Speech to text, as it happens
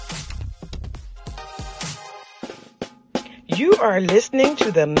You are listening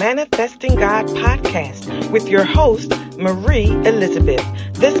to the Manifesting God podcast with your host, Marie Elizabeth.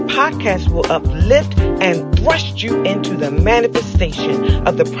 This podcast will uplift and thrust you into the manifestation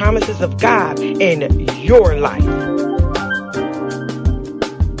of the promises of God in your life.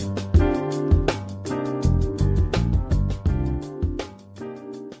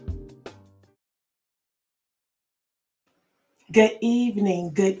 Good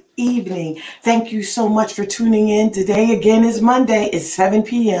evening. Good evening. Thank you so much for tuning in. Today again is Monday. It's 7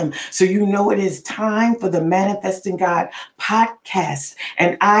 p.m. So you know it is time for the Manifesting God podcast.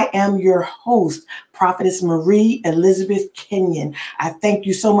 And I am your host, Prophetess Marie Elizabeth Kenyon. I thank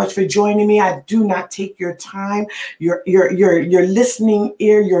you so much for joining me. I do not take your time, your listening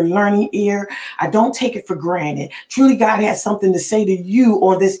ear, your learning ear. I don't take it for granted. Truly, God has something to say to you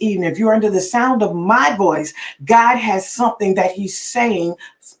on this evening. If you're under the sound of my voice, God has something that He's saying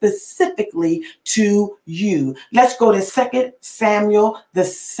specifically to you. Let's go to 2 Samuel, the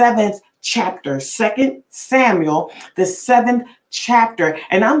 7th chapter. 2 Samuel, the 7th chapter.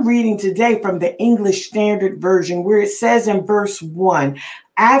 And I'm reading today from the English Standard Version, where it says in verse 1,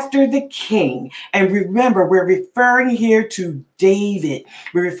 after the king, and remember, we're referring here to David.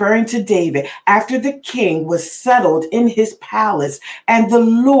 We're referring to David. After the king was settled in his palace, and the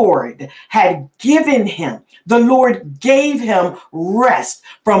Lord had given him, the Lord gave him rest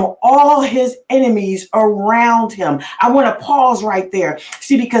from all his enemies around him. I want to pause right there.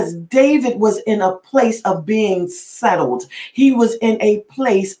 See, because David was in a place of being settled. He was in a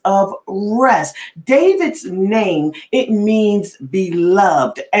place of rest. David's name, it means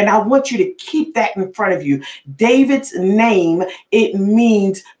beloved. And I want you to keep that in front of you. David's name, it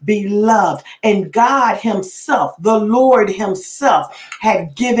means beloved. And God himself, the Lord himself,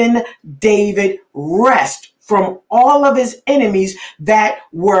 had given David rest from all of his enemies that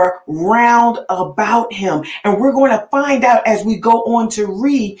were round about him. And we're going to find out as we go on to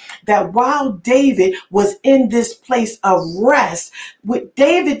read that while David was in this place of rest, what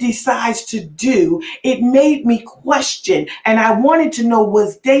David decides to do, it made me question. And I wanted to know,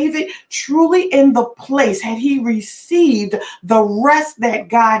 was David truly in the place? Had he received the rest that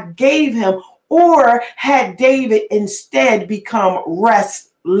God gave him? Or had David instead become restless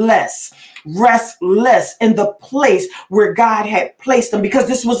in the place where God had placed him? Because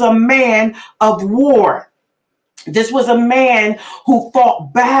this was a man of war. This was a man who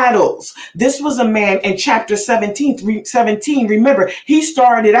fought battles. This was a man in chapter 17. Remember, he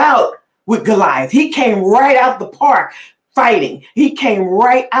started out with Goliath. He came right out the park fighting. He came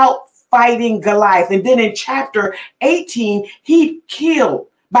right out fighting Goliath. And then in chapter 18,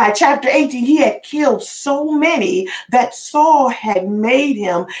 by chapter 18, he had killed so many that Saul had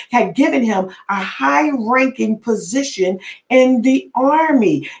given him a high-ranking position in the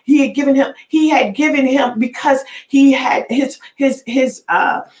army. He had given him because he had his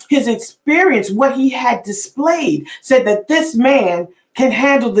experience, what he had displayed, said that this man can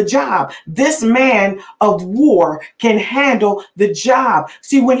handle the job. This man of war can handle the job.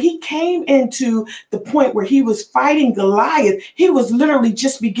 See, when he came into the point where he was fighting Goliath, he was literally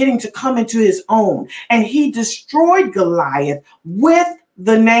just beginning to come into his own. And he destroyed Goliath with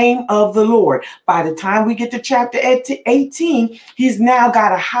the name of the Lord. By the time we get to chapter 18, he's now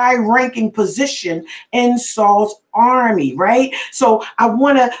got a high-ranking position in Saul's army, right? So I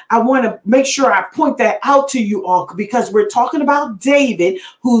want to make sure I point that out to you all, because we're talking about David,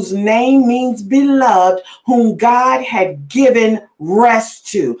 whose name means beloved, whom God had given rest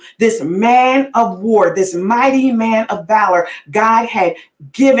to. This man of war, this mighty man of valor, God had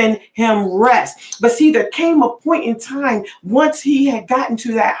given him rest. But see, there came a point in time, once he had gotten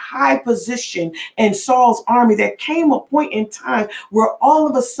to that high position in Saul's army, there came a point in time where all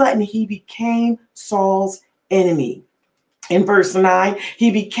of a sudden he became Saul's enemy. In verse 9,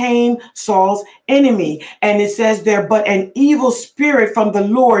 he became Saul's enemy. And it says there, but an evil spirit from the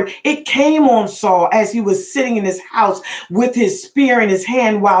Lord, it came on Saul as he was sitting in his house with his spear in his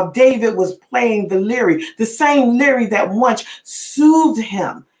hand while David was playing the lyre. The same lyre that once soothed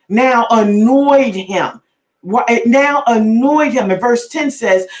him now annoyed him. It now annoyed him. And verse 10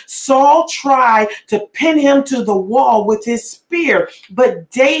 says, Saul tried to pin him to the wall with his spear,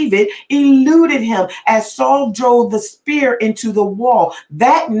 but David eluded him as Saul drove the spear into the wall.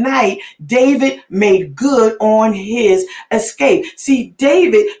 That night, David made good on his escape. See,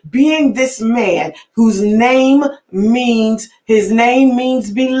 David, being this man whose name means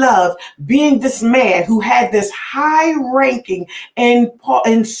beloved, being this man who had this high ranking in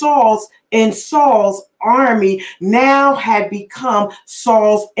Saul's army now had become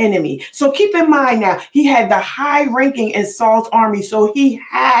Saul's enemy. So keep in mind now, he had the high ranking in Saul's army. So he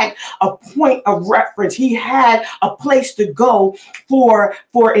had a point of reference. He had a place to go for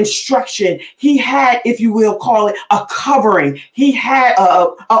instruction. He had, if you will call it, a covering. He had a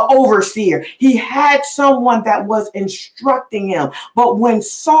overseer. He had someone that was instructing him. But when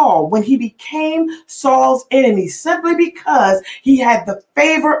he became Saul's enemy, simply because he had the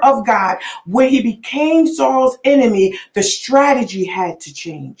favor of God, when he became Saul's enemy, the strategy had to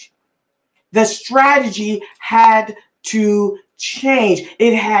change. The strategy had to change.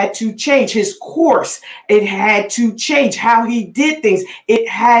 It had to change his course. It had to change how he did things. It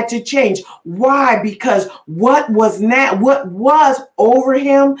had to change. Why? Because what was over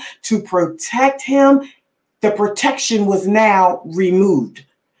him to protect him, the protection was now removed.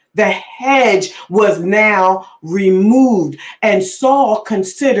 The hedge was now removed, and Saul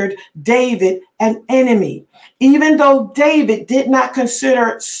considered David an enemy. Even though David did not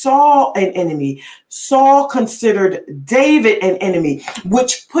consider Saul an enemy, Saul considered David an enemy,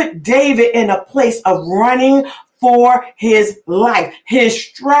 which put David in a place of running for his life. His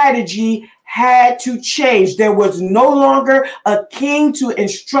strategy had to change. There was no longer a king to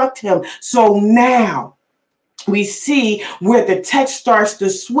instruct him. So now we see where the text starts to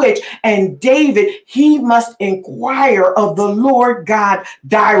switch, and David, he must inquire of the Lord God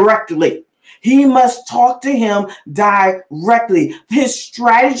directly. He must talk to him directly. His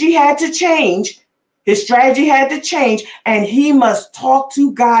strategy had to change. And he must talk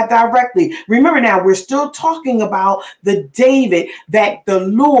to God directly. Remember now, we're still talking about the David that the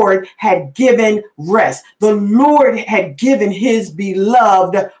Lord had given rest. The Lord had given his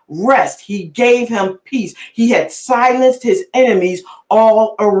beloved rest. He gave him peace. He had silenced his enemies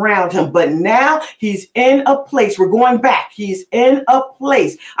all around him. But now he's in a place. We're going back. He's in a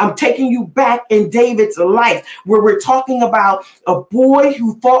place. I'm taking you back in David's life, where we're talking about a boy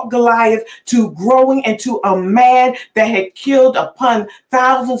who fought Goliath to growing into a man that had killed upon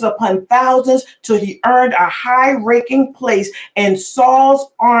thousands till he earned a high ranking place in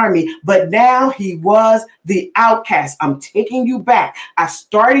Saul's army. But now he was the outcast. I'm taking you back. I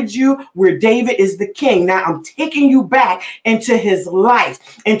started you where David is the king. Now I'm taking you back into his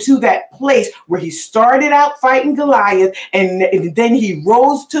life, into that place where he started out fighting Goliath, and then he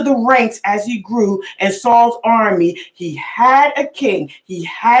rose to the ranks as he grew in Saul's army. He had a king. He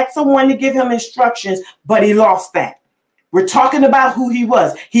had someone to give him instructions, but he lost that. We're talking about who he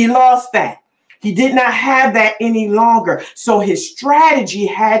was. He lost that. He did not have that any longer. So his strategy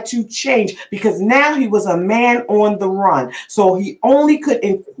had to change, because now he was a man on the run. So he only could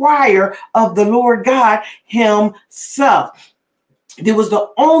inquire of the Lord God himself. There was the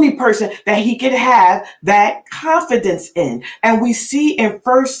only person that he could have that confidence in. And we see in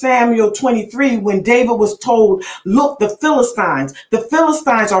 1 Samuel 23, when David was told, look, the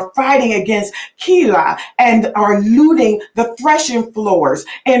Philistines are fighting against Keilah and are looting the threshing floors.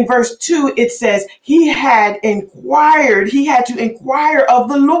 In verse 2, it says he had to inquire of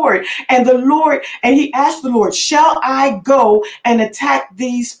the Lord. And he asked the Lord, shall I go and attack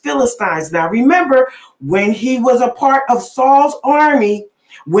these Philistines? Now remember, when he was a part of Saul's army,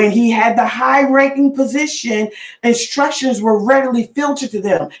 when he had the high-ranking position, instructions were readily filtered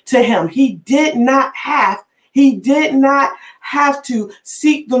to him. He did not have to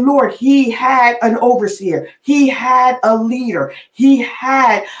seek the Lord. He had an overseer. He had a leader. He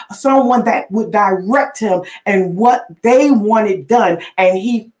had someone that would direct him and what they wanted done. And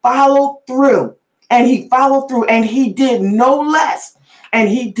he followed through. And he did no less.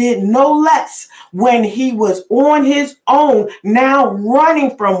 When he was on his own, now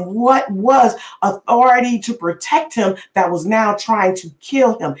running from what was authority to protect him that was now trying to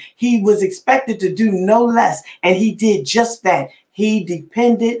kill him. He was expected to do no less, and he did just that. He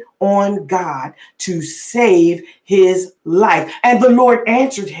depended on God to save his life. And the Lord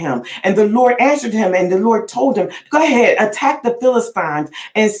answered him. And the Lord told him, go ahead, attack the Philistines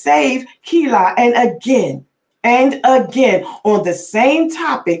and save Keilah. And again, on the same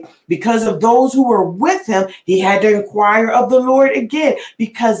topic, because of those who were with him, he had to inquire of the Lord again,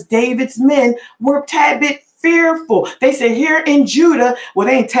 because David's men were a tad bit fearful. They said, here in Judah, well,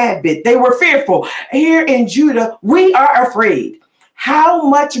 they ain't tad bit, they were fearful. Here in Judah, we are afraid. How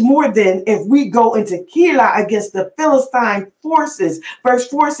much more then if we go into Keilah against the Philistine forces? Verse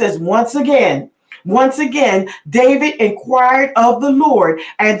 4 says, once again, David inquired of the Lord,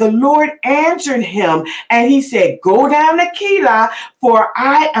 and the Lord answered him, and he said, go down to Keilah, for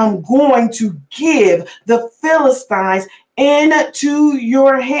I am going to give the Philistines into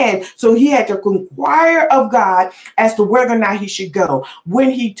your hand. So he had to inquire of God as to whether or not he should go.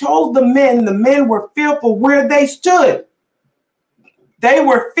 When he told the men were fearful where they stood. They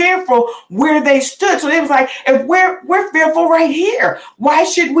were fearful where they stood. So it was like, if we're fearful right here, why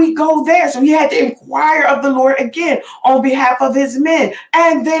should we go there? So he had to inquire of the Lord again on behalf of his men.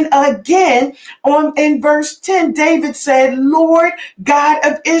 And then again, in verse 10, David said, Lord God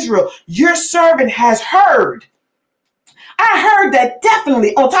of Israel, your servant has heard. I heard that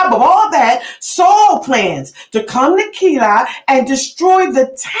definitely on top of all that, Saul plans to come to Keilah and destroy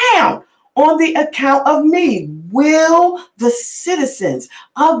the town on the account of me. Will the citizens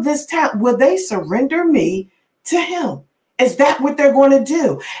of this town, will they surrender me to him? Is that what they're going to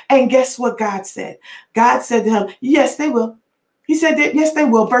do? And guess what God said? God said to him, yes, they will. He said that, yes, they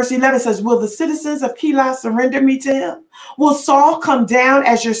will. Verse 11 says, will the citizens of Keilah surrender me to him? Will Saul come down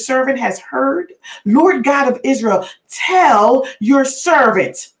as your servant has heard? Lord God of Israel, tell your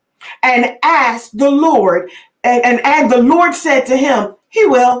servant and ask the Lord. And the Lord said to him, he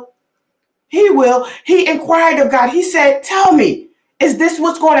will. He will. He inquired of God. He said, tell me, is this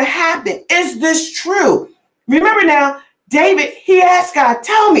what's going to happen? Is this true? Remember now, David, he asked God,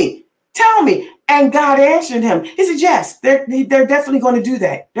 tell me. And God answered him. He said, yes, they're definitely going to do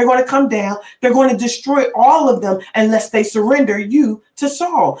that. They're going to come down. They're going to destroy all of them unless they surrender you to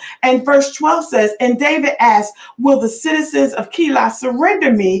Saul. And verse 12 says, and David asked, will the citizens of Keilah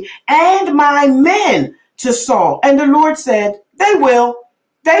surrender me and my men to Saul? And the Lord said, they will.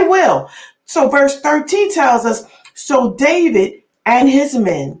 They will. So verse 13 tells us, so David and his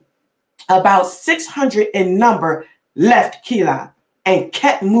men, about 600 in number, left Keilah and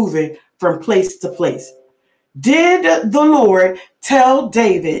kept moving from place to place. Did the Lord tell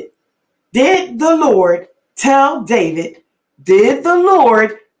David that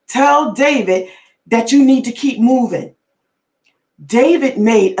you need to keep moving? David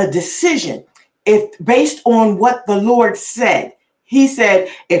made a decision based on what the Lord said. He said,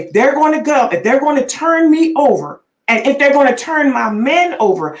 if they're going to go, if they're going to turn me over, and if they're going to turn my men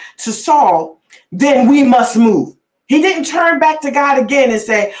over to Saul, then we must move. He didn't turn back to God again and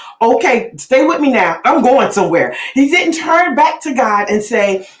say, okay, stay with me now. I'm going somewhere. He didn't turn back to God and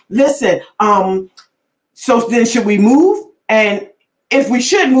say, listen, so then should we move? And if we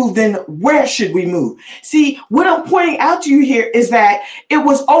should move, then where should we move? See, what I'm pointing out to you here is that it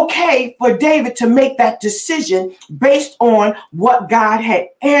was okay for David to make that decision based on what God had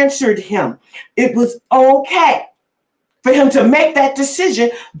answered him. It was okay for him to make that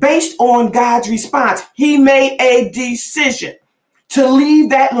decision based on God's response. He made a decision to leave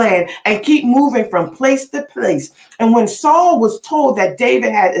that land and keep moving from place to place. And when Saul was told that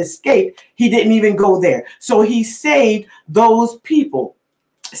David had escaped, he didn't even go there. So he saved those people.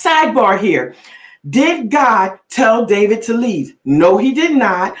 Sidebar here. Did God tell David to leave? No, he did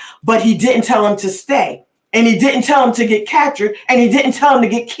not, but he didn't tell him to stay. And he didn't tell him to get captured, and he didn't tell him to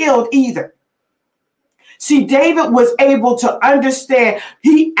get killed either. See, David was able to understand.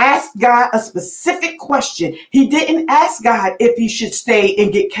 He asked God a specific question. He didn't ask God if he should stay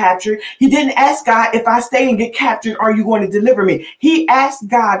and get captured. He didn't ask God, if I stay and get captured, are you going to deliver me? He asked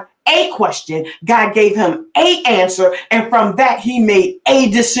God a question. God gave him an answer. And from that, he made a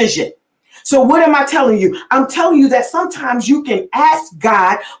decision. So what am I telling you? I'm telling you that sometimes you can ask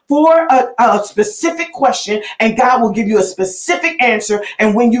God for a specific question and God will give you a specific answer.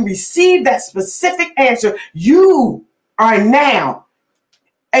 And when you receive that specific answer, you are now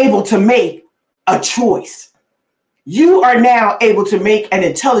able to make a choice. You are now able to make an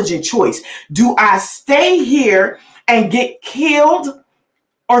intelligent choice. Do I stay here and get killed,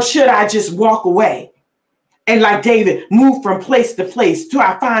 or should I just walk away? And like David, move from place to place till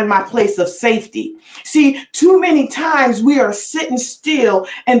I find my place of safety. See, too many times we are sitting still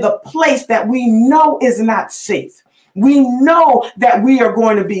in the place that we know is not safe. We know that we are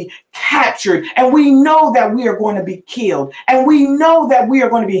going to be captured, and we know that we are going to be killed, and we know that we are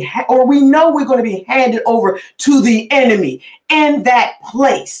going to be, we're going to be handed over to the enemy in that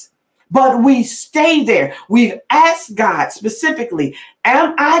place. But we stay there. We've asked God specifically,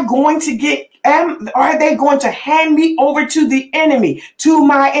 are they going to hand me over to the enemy, to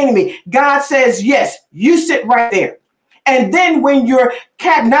my enemy? God says, yes, you sit right there. And then when you're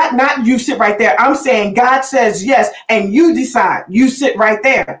not you sit right there. I'm saying God says yes, and you decide, you sit right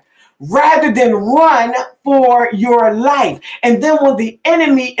there, rather than run for your life. And then when the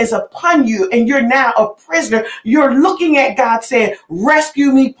enemy is upon you and you're now a prisoner, you're looking at God saying,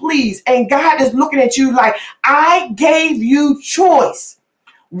 rescue me, please. And God is looking at you like, I gave you choice.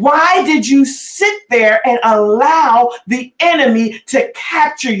 Why did you sit there and allow the enemy to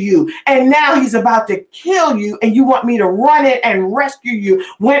capture you? And now he's about to kill you, and you want me to run in and rescue you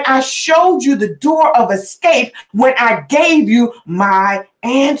when I showed you the door of escape, when I gave you my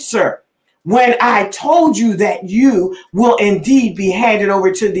answer, when I told you that you will indeed be handed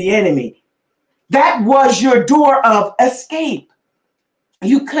over to the enemy. That was your door of escape.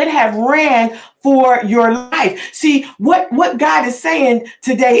 You could have ran for your life. See, what God is saying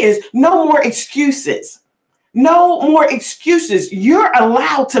today is no more excuses. No more excuses. You're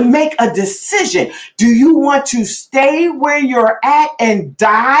allowed to make a decision. Do you want to stay where you're at and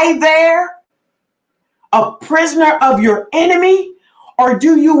die there, a prisoner of your enemy, or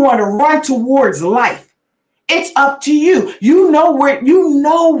do you want to run towards life? It's up to you. You know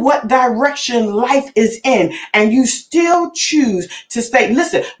what direction life is in, and you still choose to stay.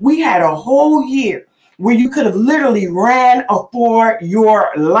 Listen, we had a whole year where you could have literally ran for your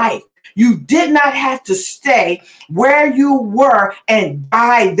life. You did not have to stay where you were and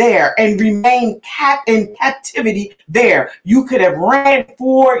die there and remain in captivity there. You could have ran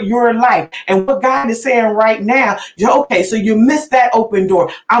for your life. And what God is saying right now, okay, so you missed that open door.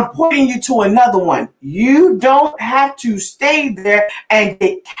 I'm pointing you to another one. You don't have to stay there and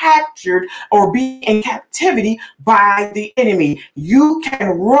get captured or be in captivity by the enemy. You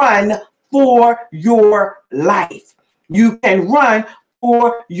can run for your life. You can run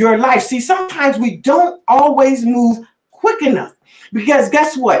for your life. See, sometimes we don't always move quick enough because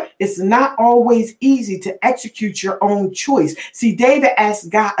guess what? It's not always easy to execute your own choice. See, David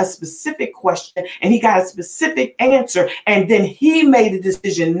asked God a specific question and he got a specific answer. And then he made a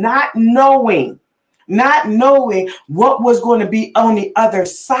decision not knowing what was going to be on the other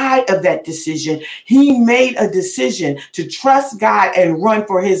side of that decision. He made a decision to trust God and run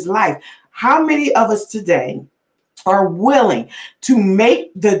for his life. How many of us today are willing to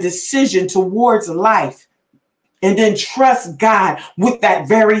make the decision towards life and then trust God with that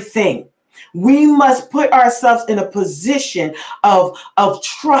very thing? We must put ourselves in a position of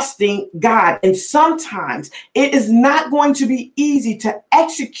trusting God. And sometimes it is not going to be easy to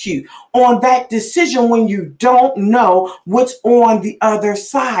execute on that decision when you don't know what's on the other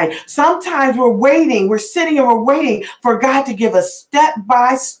side. Sometimes we're sitting and we're waiting for God to give us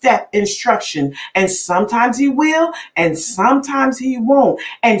step-by-step instruction. And sometimes he will, and sometimes he won't.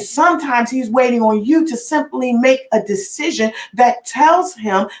 And sometimes he's waiting on you to simply make a decision that tells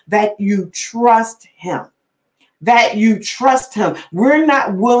him that you trust him. We're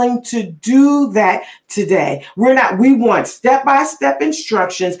not willing to do that today. We want step-by-step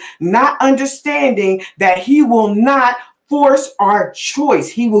instructions, not understanding that he will not force our choice.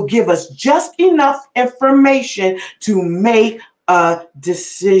 He will give us just enough information to make a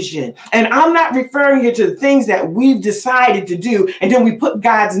decision. And I'm not referring here to the things that we've decided to do and then we put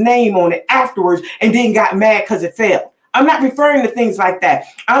God's name on it afterwards and then got mad because it failed. I'm not referring to things like that.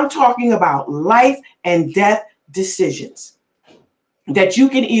 I'm talking about life and death decisions that you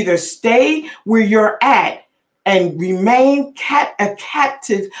can either stay where you're at and remain a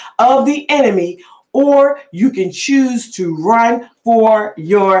captive of the enemy, or you can choose to run for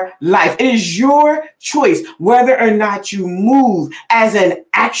your life. It is your choice whether or not you move as an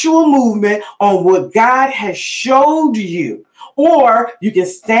actual movement on what God has showed you, or you can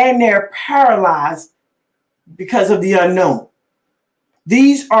stand there paralyzed because of the unknown.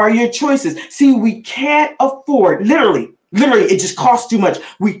 These are your choices. See, we can't afford, literally, it just costs too much.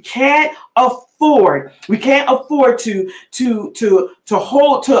 We can't afford to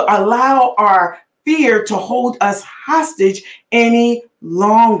allow our fear to hold us hostage any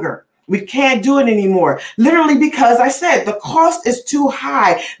longer. We can't do it anymore. Literally, because I said the cost is too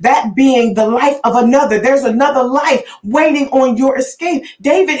high. That being the life of another. There's another life waiting on your escape.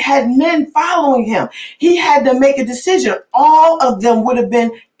 David had men following him. He had to make a decision. All of them would have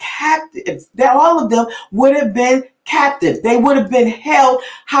been captive. They would have been held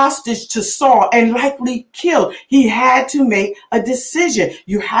hostage to Saul and likely killed. He had to make a decision.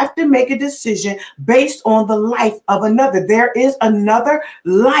 You have to make a decision based on the life of another. There is another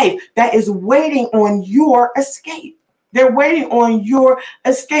life that is waiting on your escape. They're waiting on your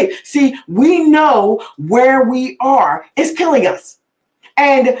escape. See, we know where we are. It's killing us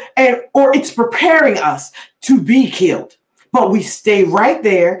or it's preparing us to be killed. But we stay right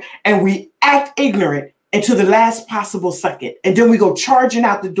there and we act ignorant until the last possible second. And then we go charging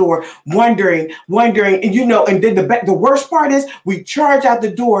out the door, wondering, and then the worst part is we charge out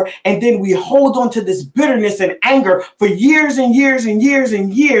the door and then we hold on to this bitterness and anger for years and years and years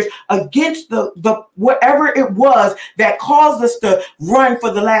and years against the whatever it was that caused us to run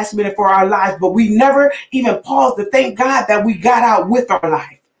for the last minute for our lives. But we never even paused to thank God that we got out with our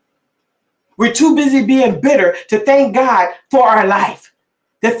life. We're too busy being bitter to thank God for our life,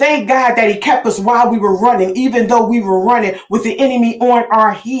 to thank God that he kept us while we were running, even though we were running with the enemy on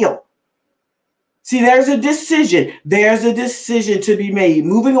our heel. See, there's a decision. There's a decision to be made.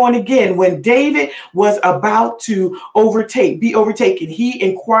 Moving on again, when David was about to be overtaken, he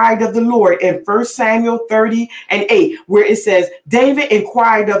inquired of the Lord in 1 Samuel 30:8, where it says, David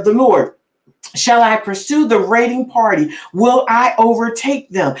inquired of the Lord, shall I pursue the raiding party? Will I overtake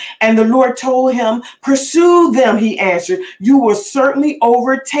them? And the Lord told him, pursue them, he answered. You will certainly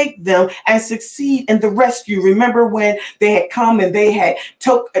overtake them and succeed in the rescue. Remember when they had come and they had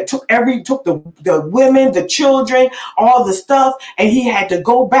took the women, the children, all the stuff, and he had to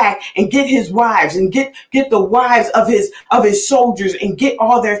go back and get his wives and get the wives of his soldiers and get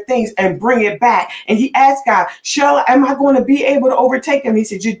all their things and bring it back. And he asked God, am I going to be able to overtake them? He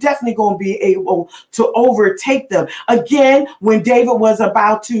said, you're definitely going to be able to overtake them. Again, when David was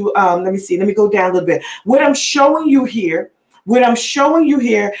about to, let me go down a little bit. What I'm showing you here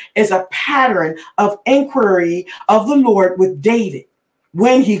is a pattern of inquiry of the Lord with David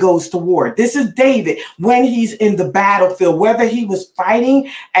when he goes to war. This is David when he's in the battlefield, whether he was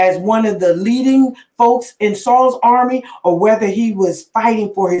fighting as one of the leading folks in Saul's army or whether he was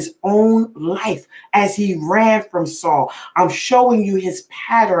fighting for his own life as he ran from Saul. I'm showing you his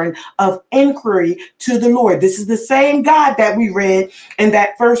pattern of inquiry to the Lord. This is the same God that we read in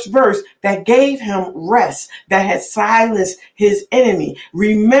that first verse that gave him rest, that had silenced his enemy.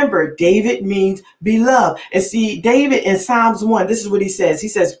 Remember, David means beloved. And see, David in Psalms 1, this is what he says. He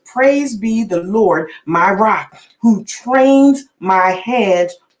says, praise be the Lord, my rock, who trains my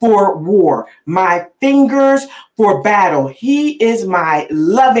hands for war, my fingers for battle. He is my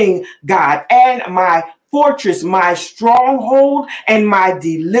loving God and my fortress, my stronghold and my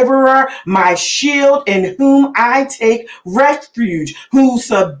deliverer, my shield in whom I take refuge, who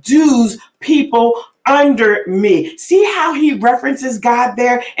subdues people under me. See how he references God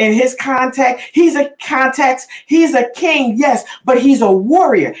there in his context? He's a king, yes, but he's a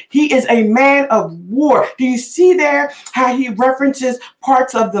warrior. He is a man of war. Do you see there how he references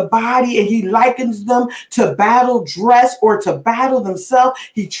parts of the body and he likens them to battle dress or to battle themselves?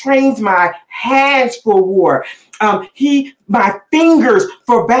 He trains my hands for war. My fingers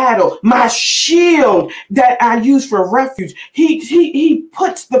for battle, my shield that I use for refuge. He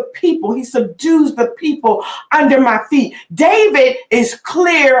puts the people, he subdues the people under my feet. David is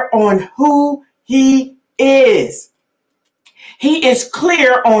clear on who he is. He is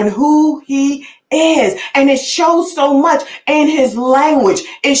clear on who he is. And it shows so much in his language.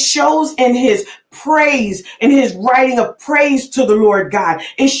 It shows in his praise, in his writing of praise to the Lord God.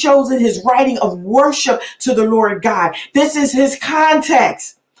 It shows in his writing of worship to the Lord God. This is his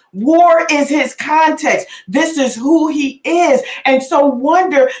context. War is his context. This is who he is. And so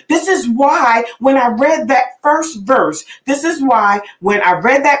this is why when I read that first verse,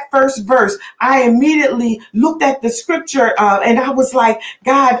 I immediately looked at the scripture and I was like,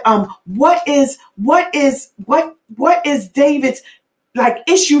 God, what is David's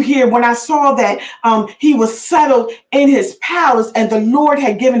issue here when I saw that he was settled in his palace and the Lord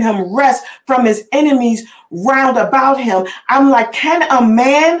had given him rest from his enemies round about him? I'm like, can a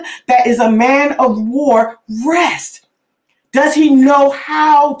man that is a man of war rest? Does he know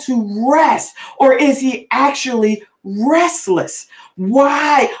how to rest, or is he actually restless?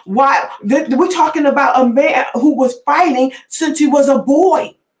 Why? We're talking about a man who was fighting since he was a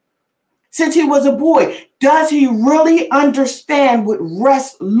boy. Does he really understand what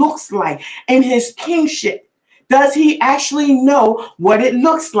rest looks like in his kingship? Does he actually know what it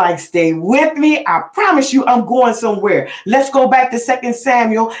looks like? Stay with me. I promise you I'm going somewhere. Let's go back to 2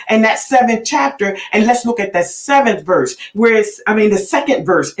 Samuel and that 7th chapter, and let's look at the 7th verse, the second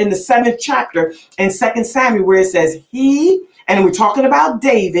verse in the 7th chapter in 2 Samuel, where it says, and we're talking about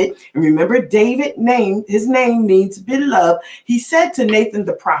David. And remember, his name means beloved. He said to Nathan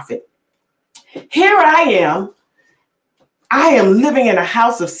the prophet, here I am living in a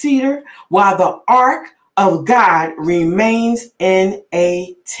house of cedar while the ark of God remains in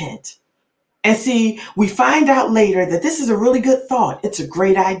a tent. And see, we find out later that this is a really good thought. It's a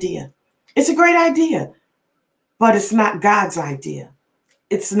great idea. But it's not God's idea.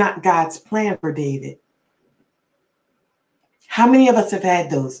 It's not God's plan for David. How many of us have had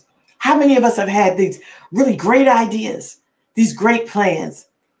those? How many of us have had these really great ideas, these great plans?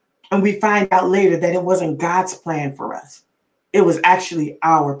 And we find out later that it wasn't God's plan for us. It was actually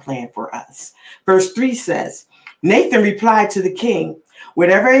our plan for us. Verse 3 says, Nathan replied to the king,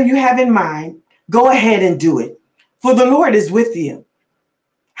 whatever you have in mind, go ahead and do it, for the Lord is with you.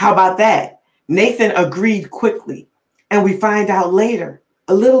 How about that? Nathan agreed quickly. And we find out later,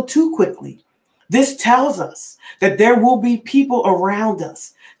 a little too quickly, This tells us that there will be people around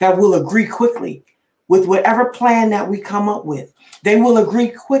us that will agree quickly with whatever plan that we come up with. They will agree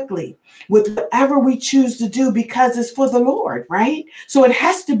quickly with whatever we choose to do because it's for the Lord, right? So it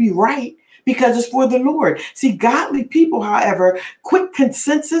has to be right because it's for the Lord. See, godly people, however, quick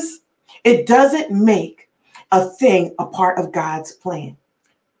consensus, it doesn't make a thing a part of God's plan.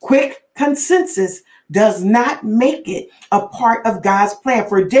 Quick consensus does not make it a part of God's plan.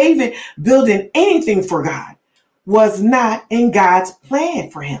 For David, building anything for God was not in God's plan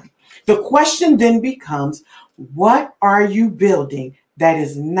for him. The question then becomes, what are you building that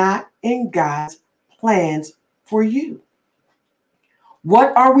is not in God's plans for you?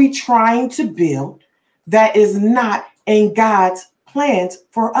 What are we trying to build that is not in God's plans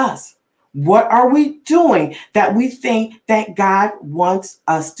for us? What are we doing that we think that God wants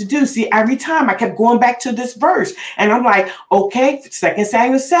us to do? See, every time I kept going back to this verse and I'm like, okay, 2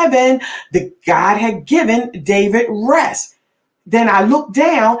 Samuel 7, the God had given David rest. Then I look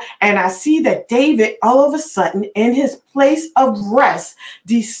down and I see that David, all of a sudden, in his place of rest,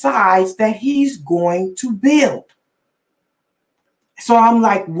 decides that he's going to build. So I'm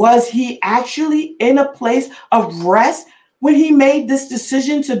like, was he actually in a place of rest when he made this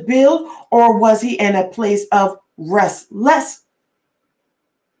decision to build, or was he in a place of restless?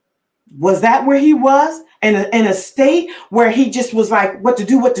 Was that where he was? In a state where he just was like, what to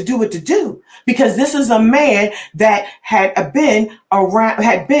do? Because this is a man that had been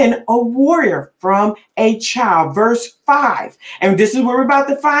a warrior from a child. Verse 5. And this is what we're about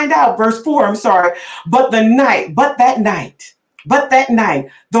to find out. Verse 4, I'm sorry. But that night,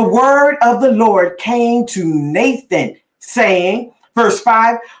 the word of the Lord came to Nathan, saying, verse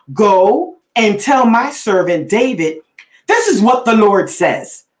 5, go and tell my servant David, this is what the Lord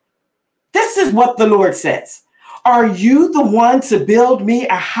says. This is what the Lord says. Are you the one to build me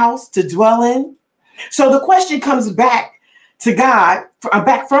a house to dwell in? So the question comes back to God,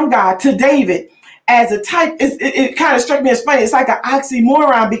 back from God to David as a type. It kind of struck me as funny. It's like an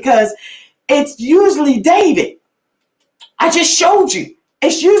oxymoron because it's usually David. I just showed you.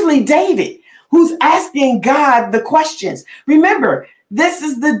 It's usually David who's asking God the questions. Remember, this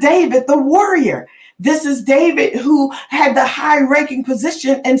is the David, the warrior. This is David who had the high-ranking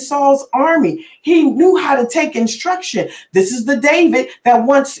position in Saul's army. He knew how to take instruction. This is the David that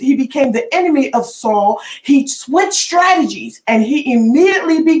once he became the enemy of Saul, he switched strategies and he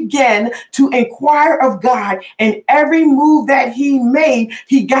immediately began to inquire of God. And every move that he made,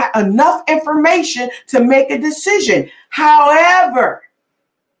 he got enough information to make a decision. However,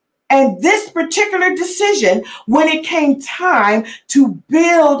 and this particular decision, when it came time to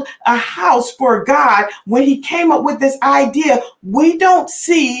build a house for God, when he came up with this idea, we don't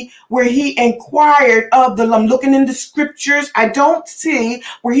see where he inquired of the, I'm looking in the scriptures, I don't see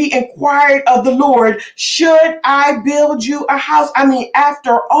where he inquired of the Lord, should I build you a house? I mean,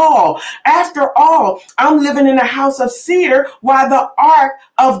 after all, I'm living in a house of cedar while the ark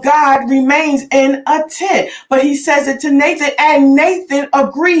of God remains in a tent. But he says it to Nathan, and Nathan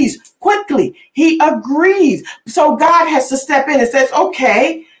agrees. Quickly, he agrees. So God has to step in and says,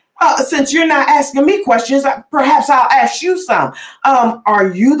 okay, since you're not asking me questions, perhaps I'll ask you some.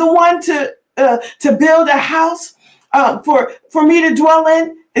 Are you the one to build a house for me to dwell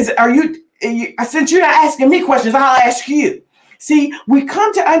in? Since you're not asking me questions, I'll ask you. See, we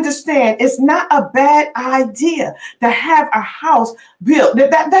come to understand it's not a bad idea to have a house built.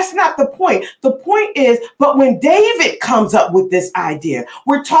 That's not the point. The point is, but when David comes up with this idea,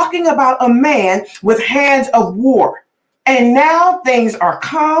 we're talking about a man with hands of war. And now things are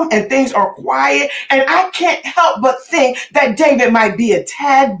calm and things are quiet. And I can't help but think that David might be a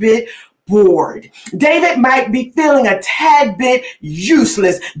tad bit bored. David might be feeling a tad bit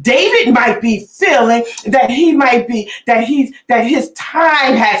useless. David might be feeling that his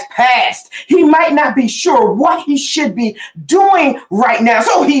time has passed. He might not be sure what he should be doing right now.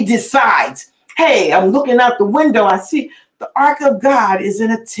 So he decides, hey, I'm looking out the window. I see the ark of God is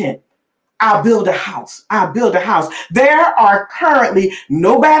in a tent. I'll build a house. There are currently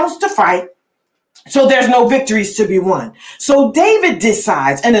no battles to fight. So there's no victories to be won. So David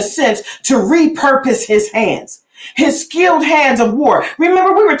decides, in a sense, to repurpose his hands, his skilled hands of war.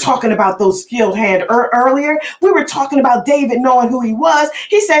 Remember, we were talking about those skilled hands earlier. We were talking about David knowing who he was.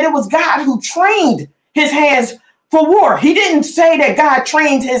 He said it was God who trained his hands for war. He didn't say that God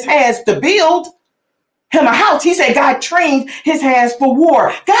trained his hands to build him a house. He said God trained his hands for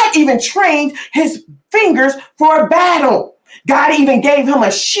war. God even trained his fingers for a battle. God even gave him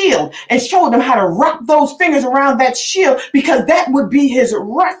a shield and showed him how to wrap those fingers around that shield, because that would be his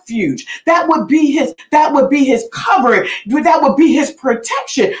refuge. That would be his covering. That would be his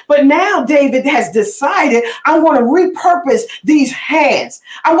protection. But now David has decided, I'm going to repurpose these hands.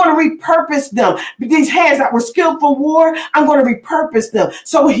 I'm going to repurpose them. These hands that were skilled for war, I'm going to repurpose them.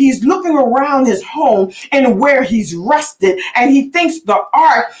 So he's looking around his home and where he's rested, and he thinks the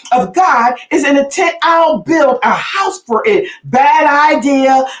ark of God is in a tent. I'll build a house for it. Bad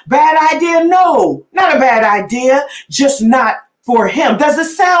idea. Bad idea. No, not a bad idea. Just not for him. Does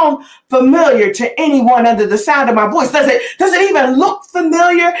it sound familiar to anyone under the sound of my voice? Does it even look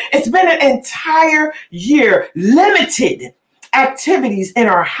familiar? It's been an entire year, limited activities in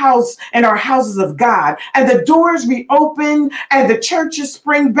our house and our houses of God, and the doors reopen and the churches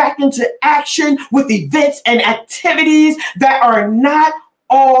spring back into action with events and activities that are not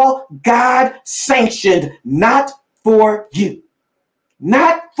all God sanctioned, not for you.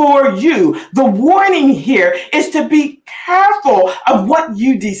 Not for you. The warning here is to be careful of what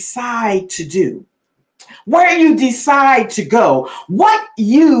you decide to do, where you decide to go, what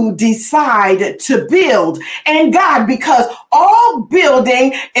you decide to build in God, because all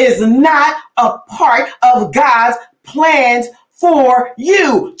building is not a part of God's plans for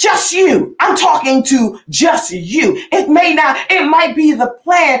you, just you. I'm talking to just you. It might be the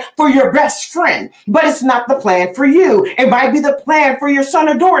plan for your best friend, but it's not the plan for you. It might be the plan for your son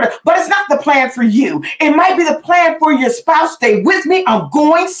or daughter, but it's not the plan for you. It might be the plan for your spouse. Stay with me. I'm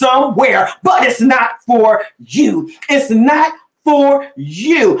going somewhere, but it's not for you. It's not for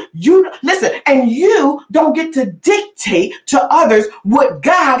you. You listen, and you don't get to dictate to others what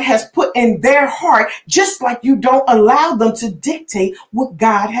God has put in their heart, just like you don't allow them to dictate what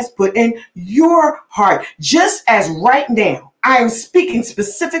God has put in your heart. Just as right now I am speaking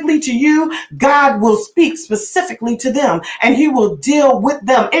specifically to you, God will speak specifically to them, and he will deal with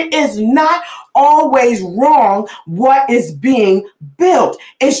them. It is not always wrong what is being built.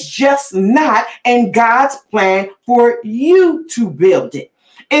 It's just not in God's plan for you to build it.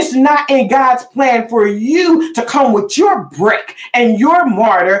 It's not in God's plan for you to come with your brick and your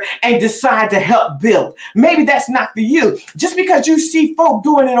mortar and decide to help build. Maybe that's not for you. Just because you see folk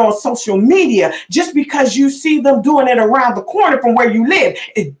doing it on social media, just because you see them doing it around the corner from where you live,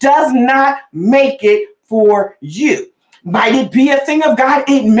 it does not make it for you. Might it be a thing of God?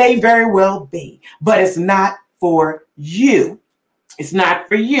 It may very well be, but it's not for you. It's not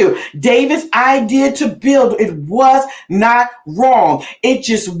for you. David's idea to build, it was not wrong. It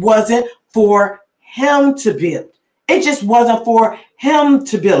just wasn't for him to build. It just wasn't for him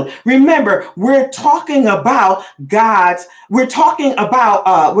to build. Remember, we're talking about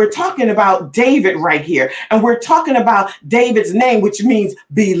David right here. And we're talking about David's name, which means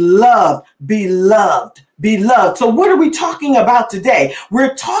beloved, beloved, beloved. So what are we talking about today?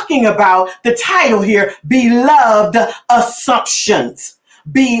 We're talking about the title here, Beloved Assumptions.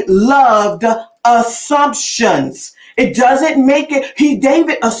 Beloved Assumptions. It doesn't make it,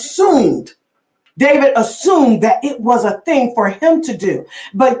 David assumed that it was a thing for him to do,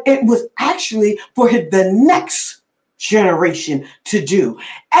 but it was actually for the next generation to do.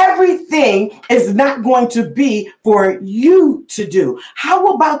 Everything is not going to be for you to do.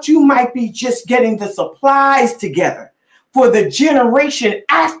 How about you might be just getting the supplies together for the generation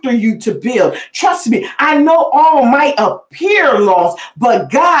after you to build? Trust me, I know all might appear lost,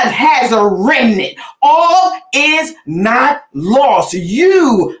 but God has a remnant. All is not lost.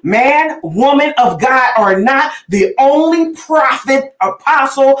 You, man, woman of God, are not the only prophet,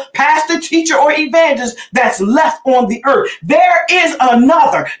 apostle, pastor, teacher, or evangelist that's left on the earth. There is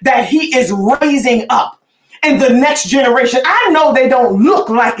another that he is raising up in the next generation. I know they don't look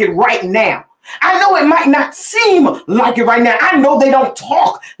like it right now. I know it might not seem like it right now. I know they don't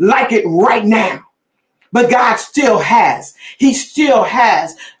talk like it right now. But God still has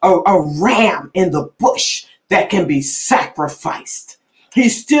a ram in the bush that can be sacrificed. He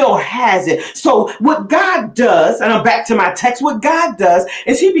still has it. So what God does, and I'm back to my text, what God does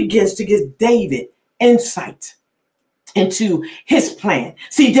is he begins to give David insight into his plan.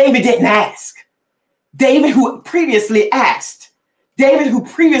 See, David didn't ask. David, who previously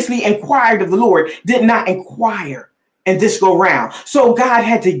inquired of the Lord, did not inquire in this go round. So God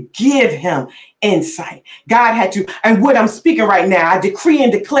had to give him insight. God had to, and what I'm speaking right now, I decree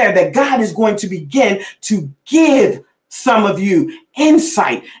and declare that God is going to begin to give some of you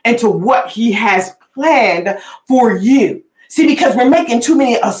insight into what he has planned for you. See, because we're making too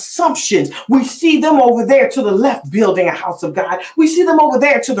many assumptions. We see them over there to the left building a house of God. We see them over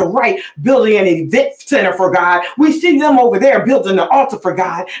there to the right building an event center for God. We see them over there building an altar for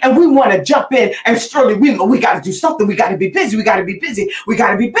God. And we want to jump in and surely we got to do something. We got to be busy. We got to be busy. We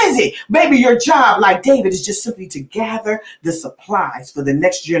got to be busy. Maybe your job, like David, is just simply to gather the supplies for the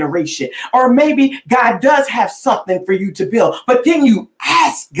next generation. Or maybe God does have something for you to build. But then you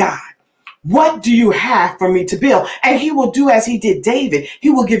ask God, what do you have for me to build? And he will do as he did David.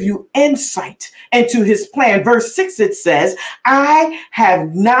 He will give you insight into his plan. Verse 6, it says, I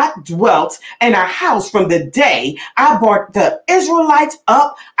have not dwelt in a house from the day I brought the Israelites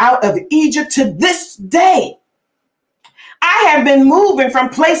up out of Egypt to this day. I have been moving from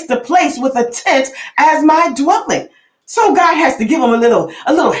place to place with a tent as my dwelling. So God has to give him a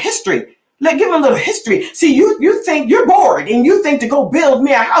little history. Give him a little history. See, you think you're bored and you think to go build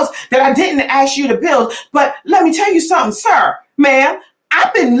me a house that I didn't ask you to build. But let me tell you something, sir, ma'am.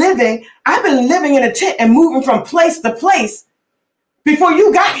 I've been living in a tent and moving from place to place before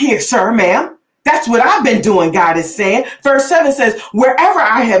you got here, sir, ma'am. That's what I've been doing, God is saying. Verse 7 says, wherever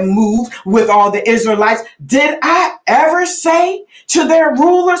I have moved with all the Israelites, did I ever say to their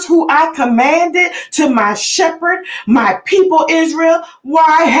rulers who I commanded, to my shepherd, my people Israel,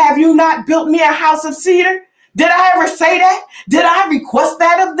 why have you not built me a house of cedar? Did I ever say that? Did I request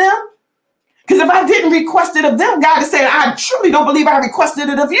that of them? Because if I didn't request it of them, God is saying, I truly don't believe I requested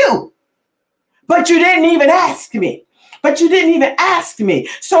it of you. But you didn't even ask me.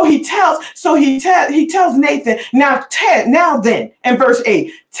 So he tells Nathan, now then, in verse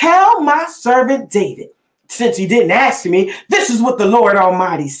 8, tell my servant David, since he didn't ask me, this is what the Lord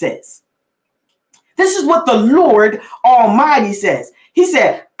Almighty says. This is what the Lord Almighty says. He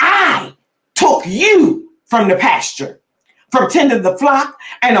said, I took you from the pasture, from tending the flock,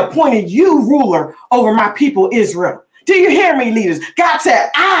 and appointed you ruler over my people Israel. Do you hear me, leaders? God said,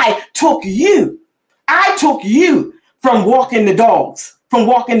 I took you from walking the dogs, from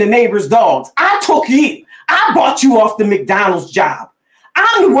walking the neighbor's dogs. I took you. I bought you off the McDonald's job.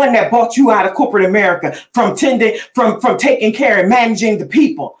 I'm the one that bought you out of corporate America from taking care and managing the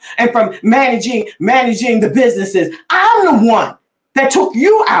people and from managing the businesses. I'm the one that took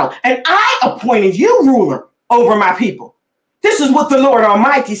you out and I appointed you ruler over my people. This is what the Lord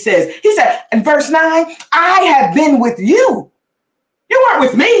Almighty says. He said in verse 9, I have been with you. You weren't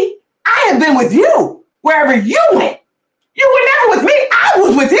with me. I have been with you wherever you went. You were never with me. I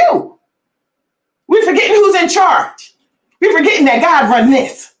was with you. We're forgetting who's in charge. We're forgetting that God run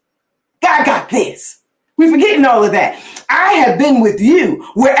this. God got this. We're forgetting all of that. I have been with you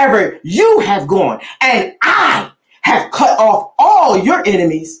wherever you have gone, and I have cut off all your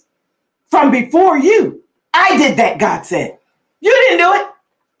enemies from before you. I did that, God said. You didn't do it.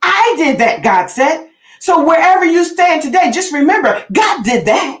 I did that, God said. So wherever you stand today, just remember, God did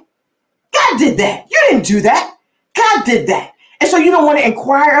that. God did that. You didn't do that. God did that. And so you don't want to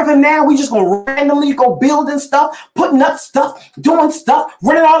inquire of him now. We just going to randomly go building stuff, putting up stuff, doing stuff,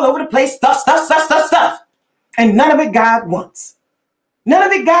 running all over the place, stuff. And none of it God wants. None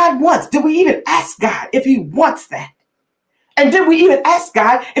of it God wants. Did we even ask God if he wants that? And did we even ask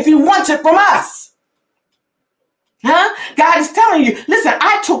God if he wants it from us? Huh? God is telling you, listen,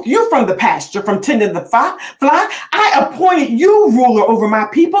 I took you from the pasture, from tending the flock. I appointed you ruler over my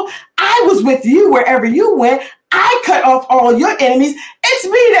people. I was with you wherever you went. I cut off all your enemies. It's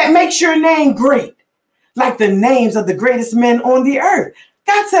me that makes your name great, like the names of the greatest men on the earth.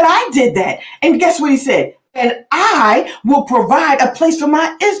 God said, I did that. And guess what he said? And I will provide a place for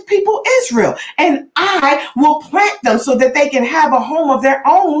my people Israel. And I will plant them so that they can have a home of their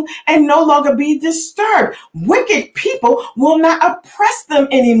own and no longer be disturbed. Wicked people will not oppress them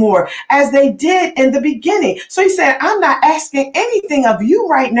anymore as they did in the beginning. So he said, I'm not asking anything of you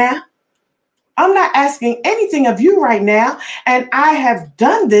right now. I'm not asking anything of you right now. And I have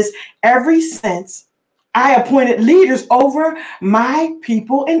done this ever since I appointed leaders over my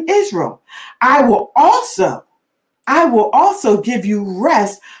people in Israel. I will also give you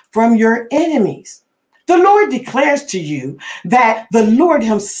rest from your enemies. The Lord declares to you that the Lord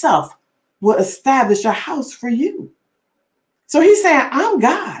himself will establish a house for you. So he's saying, I'm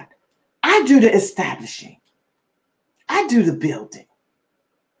God. I do the establishing. I do the building.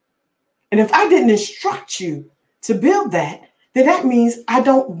 And if I didn't instruct you to build that, then that means I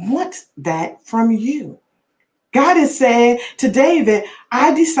don't want that from you. God is saying to David,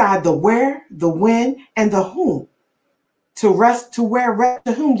 I decide the where, the when, and the whom. To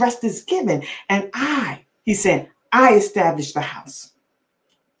whom rest is given. And he said, I establish the house.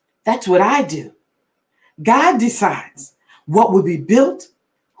 That's what I do. God decides what will be built,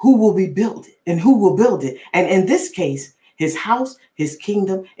 who will be built, and who will build it. And in this case, his house, his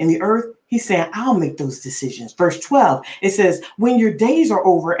kingdom, and the earth. He's saying, I'll make those decisions. Verse 12, it says, when your days are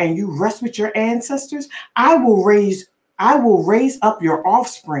over and you rest with your ancestors, I will raise up your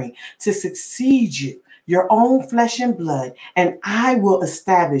offspring to succeed you, your own flesh and blood, and I will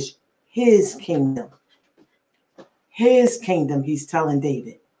establish his kingdom. His kingdom, he's telling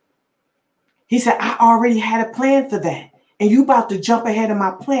David. He said, I already had a plan for that. And you about to jump ahead of my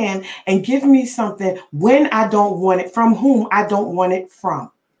plan and give me something when I don't want it, from whom I don't want it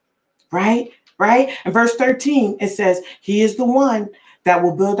from. Right? And verse 13, it says, he is the one that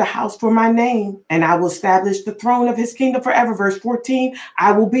will build a house for my name, and I will establish the throne of his kingdom forever. Verse 14,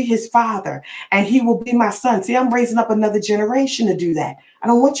 I will be his father, and he will be my son. See, I'm raising up another generation to do that. I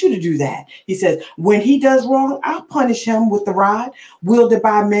don't want you to do that. He says, when he does wrong, I'll punish him with the rod, wielded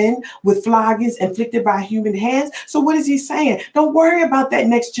by men, with floggings inflicted by human hands. So what is he saying? Don't worry about that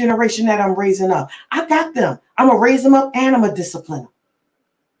next generation that I'm raising up. I got them. I'm going to raise them up and I'm going to discipline them.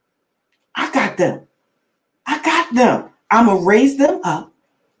 I got them. I'm going to raise them up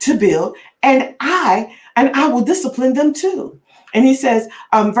to build, and I will discipline them too. And he says,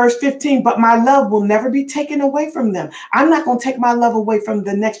 verse 15, but my love will never be taken away from them. I'm not going to take my love away from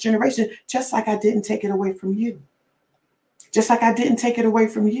the next generation, just like I didn't take it away from you. Just like I didn't take it away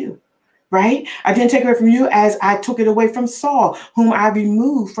from you, right? I didn't take it away from you as I took it away from Saul, whom I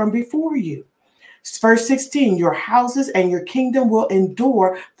removed from before you. Verse 16, your houses and your kingdom will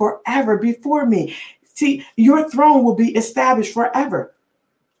endure forever before me. See, your throne will be established forever.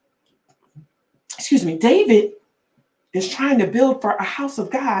 David is trying to build for a house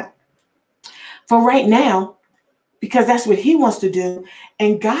of God for right now, because that's what he wants to do.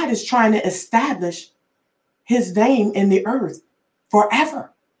 And God is trying to establish his name in the earth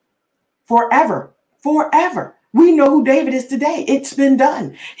forever. We know who David is today. It's been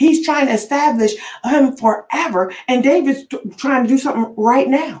done. He's trying to establish him forever. And David's trying to do something right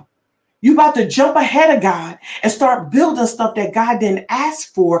now. You about to jump ahead of God and start building stuff that God didn't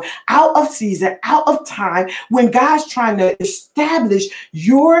ask for, out of season, out of time, when God's trying to establish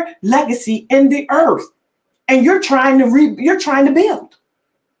your legacy in the earth. And you're trying to build.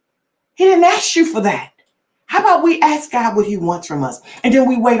 He didn't ask you for that. How about we ask God what he wants from us, and then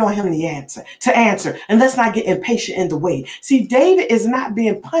we wait on him to answer, and let's not get impatient in the wait. See, David is not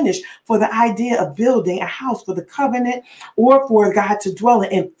being punished for the idea of building a house for the covenant or for God to dwell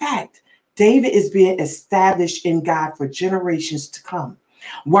in. In fact, David is being established in God for generations to come.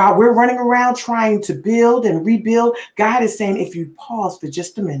 While we're running around trying to build and rebuild, God is saying, if you pause for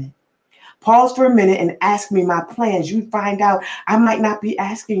just a minute, pause for a minute and ask me my plans, you find out I might not be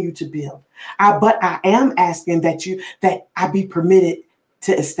asking you to build, but I am asking that I be permitted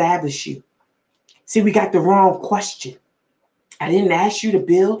to establish you. See, we got the wrong question. I didn't ask you to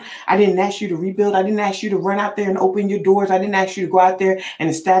build. I didn't ask you to rebuild. I didn't ask you to run out there and open your doors. I didn't ask you to go out there and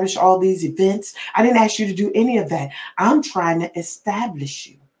establish all these events. I didn't ask you to do any of that. I'm trying to establish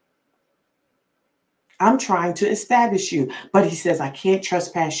you. But he says, I can't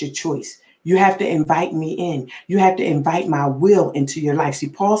trespass your choice. You have to invite me in. You have to invite my will into your life. See,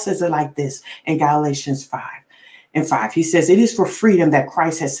 Paul says it like this in Galatians 5:5. He says, it is for freedom that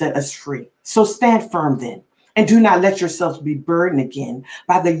Christ has set us free. So stand firm then, and do not let yourselves be burdened again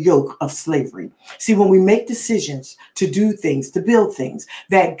by the yoke of slavery. See, when we make decisions to do things, to build things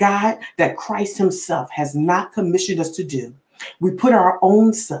that Christ himself has not commissioned us to do, we put our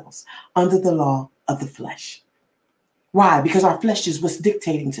own selves under the law of the flesh. Why? Because our flesh is what's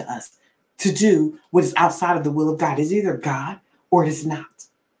dictating to us to do what is outside of the will of God. It's either God or it is not.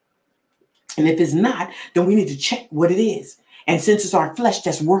 And if it's not, then we need to check what it is. And since it's our flesh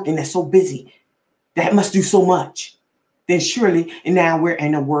that's working, that's so busy, that must do so much, then surely, and now we're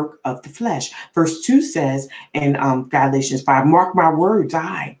in a work of the flesh. Verse 2 says in Galatians 5, mark my words,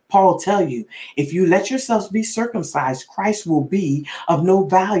 Paul tell you, if you let yourselves be circumcised, Christ will be of no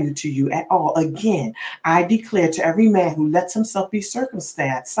value to you at all. Again, I declare to every man who lets himself be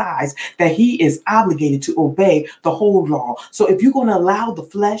circumcised that he is obligated to obey the whole law. So if you're going to allow the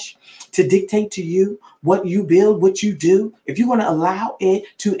flesh to dictate to you what you build, what you do, if you're going to allow it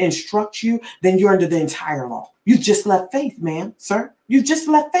to instruct you, then you're under the entire law. You just left faith, ma'am, sir. You just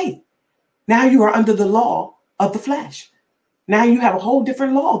left faith. Now you are under the law of the flesh. Now you have a whole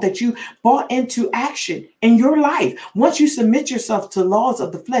different law that you brought into action in your life. Once you submit yourself to laws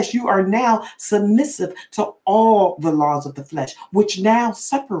of the flesh, you are now submissive to all the laws of the flesh, which now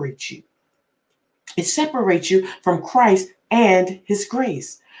separates you. It separates you from Christ and his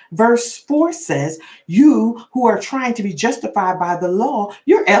grace. Verse 4 says, you who are trying to be justified by the law,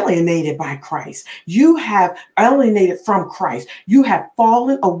 you're alienated by Christ. You have alienated from Christ. You have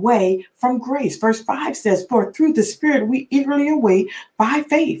fallen away from grace. Verse 5 says, for through the Spirit we eagerly await by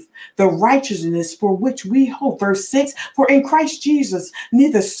faith the righteousness for which we hope. Verse 6, for in Christ Jesus,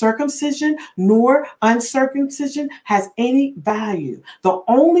 neither circumcision nor uncircumcision has any value. The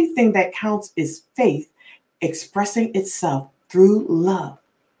only thing that counts is faith expressing itself through love.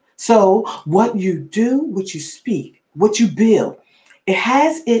 So what you do, what you speak, what you build,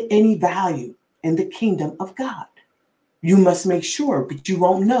 has it any value in the kingdom of God? You must make sure, but you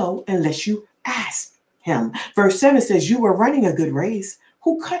won't know unless you ask him. Verse 7 says, you were running a good race.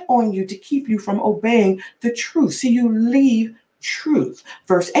 Who cut on you to keep you from obeying the truth? See, you leave truth.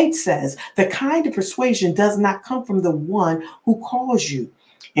 Verse 8 says, the kind of persuasion does not come from the one who calls you.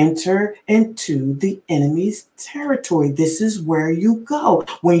 Enter into the enemy's territory. This is where you go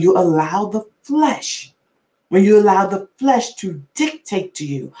when you allow the flesh. When you allow the flesh to dictate to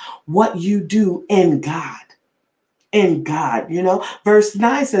you what you do in God. In God, verse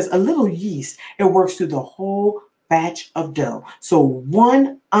 9 says, a little yeast, it works through the whole batch of dough. So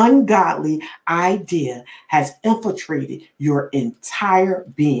one ungodly idea has infiltrated your entire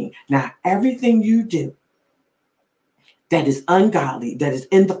being. Now, everything you do that is ungodly, that is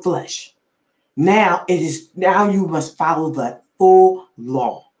in the flesh, now you must follow the full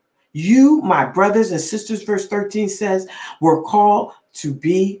law. You, my brothers and sisters, verse 13 says, were called to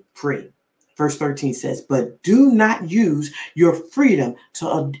be free. Verse 13 says, but do not use your freedom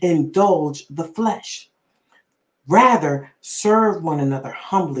to indulge the flesh. Rather, serve one another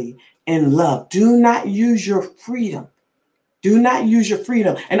humbly in love. Do not use your freedom. Do not use your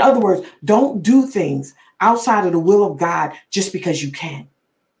freedom. In other words, don't do things outside of the will of God just because you can.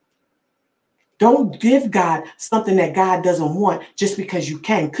 Don't give God something that God doesn't want just because you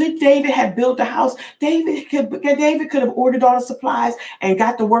can. Could David have built a house? David could have ordered all the supplies and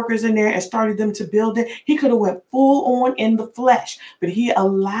got the workers in there and started them to build it. He could have went full on in the flesh, but he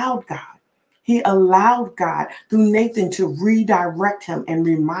allowed God. He allowed God through Nathan to redirect him and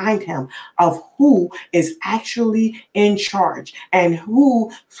remind him of who is actually in charge and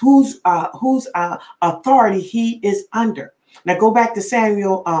whose authority he is under. Now go back to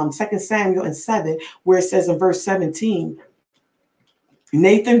Samuel, 2 Samuel and 7, where it says in verse 17,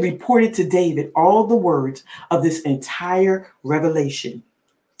 Nathan reported to David all the words of this entire revelation.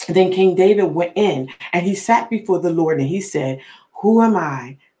 And then King David went in and he sat before the Lord and he said, who am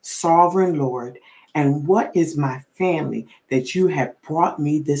I, sovereign Lord? And what is my family that you have brought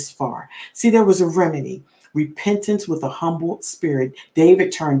me this far? See, there was a remedy. Repentance with a humble spirit.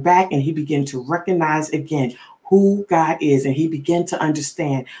 David turned back and he began to recognize again who God is. And he began to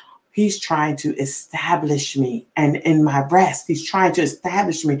understand he's trying to establish me. And in my rest, he's trying to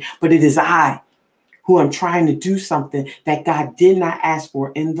establish me. But it is I who am trying to do something that God did not ask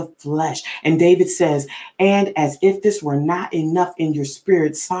for in the flesh. And David says, and as if this were not enough in your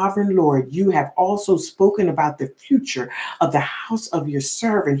spirit, sovereign Lord, you have also spoken about the future of the house of your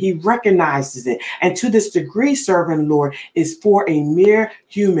servant. He recognizes it. And to this degree, servant Lord, is for a mere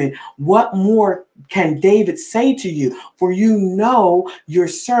human. What more can David say to you? For you know your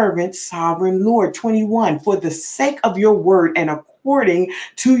servant, sovereign Lord. 21, for the sake of your word and according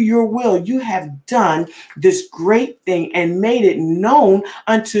to your will, you have done this great thing and made it known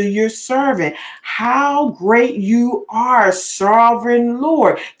unto your servant. How great you are, sovereign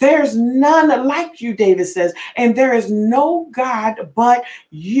Lord. There's none like you, David says, and there is no God but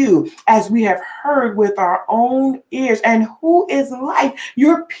you, as we have heard with our own ears. And who is like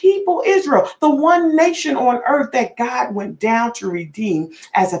your people, Israel, the one nation on earth that God went down to redeem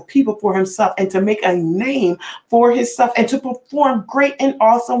as a people for himself and to make a name for himself and to perform great and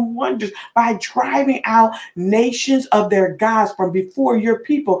awesome wonders by driving out nations of their gods from before your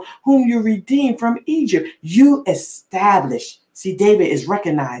people whom you redeemed from Egypt. You established. See, David is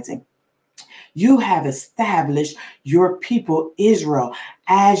recognizing you have established your people Israel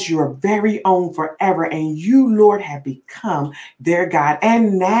as your very own forever. And you, Lord, have become their God.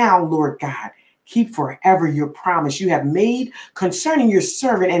 And now, Lord God, keep forever your promise you have made concerning your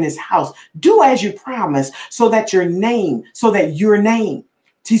servant and his house. Do as you promised, so that your name,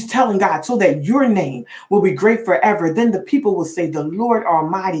 he's telling God, so that your name will be great forever. Then the people will say, the Lord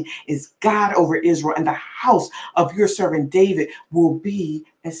Almighty is God over Israel, and the house of your servant David will be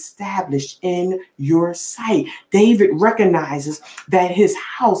established in your sight. David recognizes that his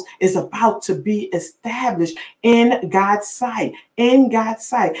house is about to be established in God's sight, in God's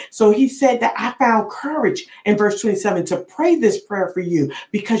sight. So he said that I found courage in verse 27 to pray this prayer for you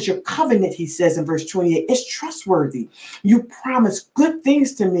because your covenant, he says in verse 28, is trustworthy. You promise good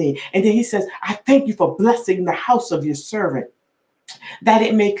things to me. And then he says, I thank you for blessing the house of your servant, that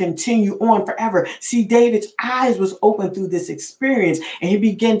it may continue on forever. See, David's eyes was open through this experience, and he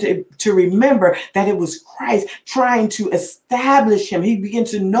began to remember that it was Christ trying to establish him. He began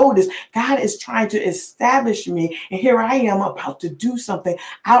to notice God is trying to establish me, and here I am about to do something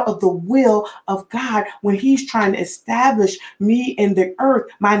out of the will of God when he's trying to establish me in the earth,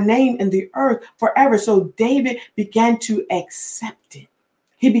 my name in the earth forever. So David began to accept it.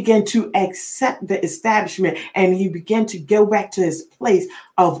 He began to accept the establishment, and he began to go back to his place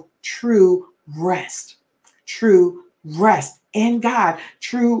of true rest in God,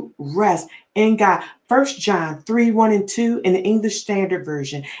 true rest in God. 1 John 3:1-2 in the English Standard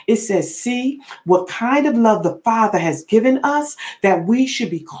Version. It says, see what kind of love the Father has given us, that we should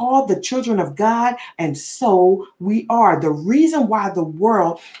be called the children of God, and so we are. The reason why the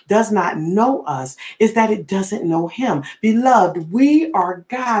world does not know us is that it doesn't know him. Beloved, we are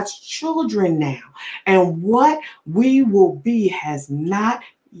God's children now, and what we will be has not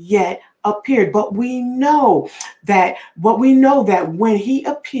yet appeared. But we know that when he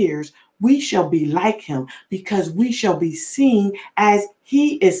appears, we shall be like him, because we shall be seen as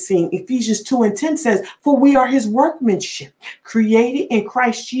he is seen. Ephesians 2:10 says, for we are his workmanship, created in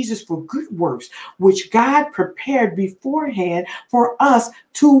Christ Jesus for good works, which God prepared beforehand for us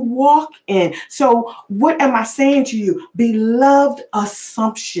to walk in. So what am I saying to you? Beloved,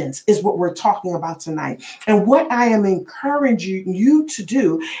 assumptions is what we're talking about tonight. And what I am encouraging you to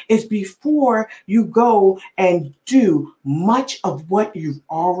do is, before you go and do much of what you've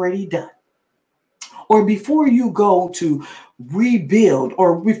already done, or before you go to rebuild,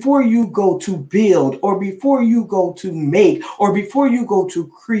 or before you go to build, or before you go to make, or before you go to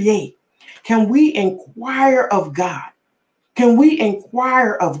create, can we inquire of God? Can we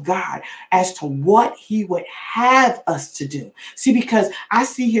inquire of God as to what he would have us to do? See, because I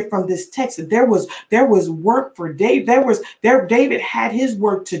see here from this text that there was work for David. David had his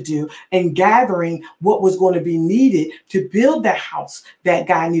work to do in gathering what was going to be needed to build the house that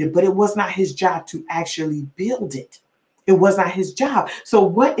God needed, but it was not his job to actually build it. It was not his job. So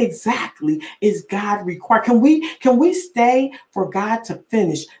what exactly is God required? Can we stay for God to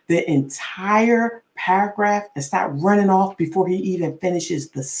finish the entire paragraph and stop running off before he even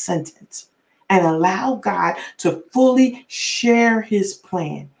finishes the sentence, and allow God to fully share his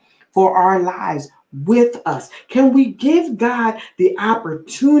plan for our lives with us? Can we give God the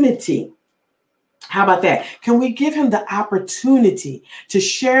opportunity? How about that? Can we give him the opportunity to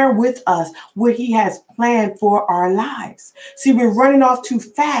share with us what he has planned for our lives? See, we're running off too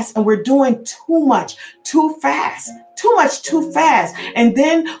fast, and we're doing too much too fast. Too fast. And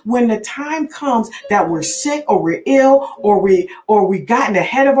then when the time comes that we're sick, or we're ill, or we gotten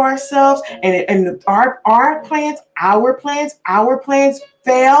ahead of ourselves, and our plans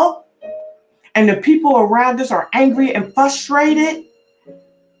fail, and the people around us are angry and frustrated,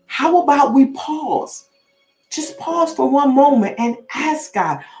 how about we pause? Just pause for one moment and ask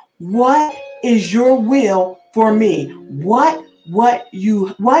God, what is your will for me? What would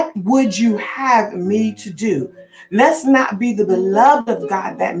you have me to do? Let's not be the beloved of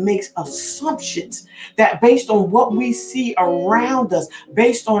God that makes assumptions, that based on what we see around us,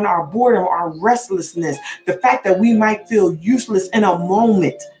 based on our boredom, our restlessness, the fact that we might feel useless in a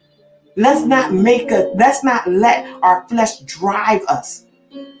moment. Let's not let our flesh drive us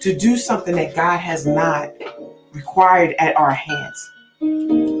to do something that God has not required at our hands.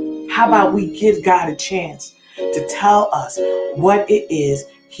 How about we give God a chance to tell us what it is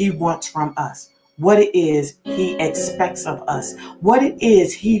he wants from us, what it is he expects of us, what it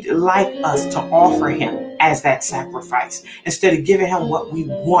is he'd like us to offer him as that sacrifice, instead of giving him what we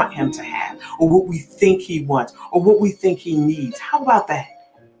want him to have, or what we think he wants, or what we think he needs. How about that?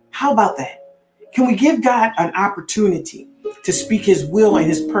 Can we give God an opportunity to speak his will and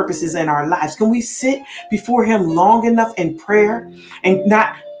his purposes in our lives? Can we sit before him long enough in prayer and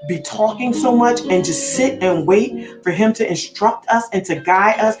not be talking so much, and just sit and wait for him to instruct us and to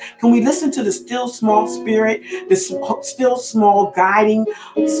guide us? Can we listen to the still small spirit, the still small guiding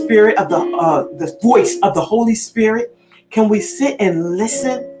spirit of the voice of the Holy Spirit? Can we sit and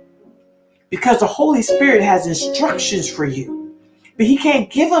listen? Because the Holy Spirit has instructions for you. But he can't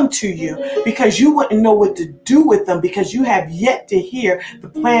give them to you because you wouldn't know what to do with them, because you have yet to hear the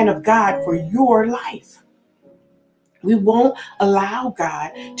plan of God for your life. We won't allow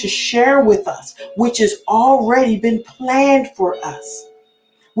God to share with us, which has already been planned for us,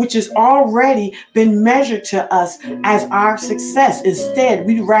 which has already been measured to us as our success. Instead,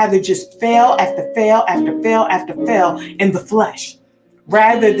 we'd rather just fail after fail after fail after fail in the flesh,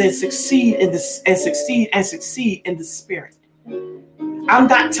 rather than succeed in this and succeed in the spirit. I'm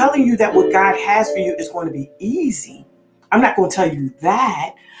not telling you that what God has for you is going to be easy. I'm not going to tell you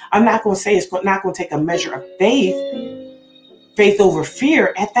that. I'm not going to say it's not going to take a measure of faith over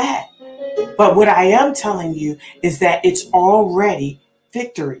fear at that. But what I am telling you is that it's already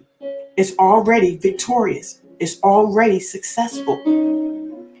victory. It's already victorious. It's already successful.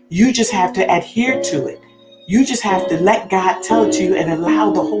 You just have to adhere to it. You just have to let God tell it to you and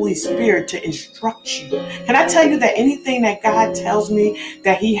allow the Holy Spirit to instruct you. Can I tell you that anything that God tells me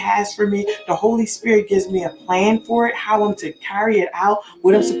that he has for me, the Holy Spirit gives me a plan for it, how I'm to carry it out,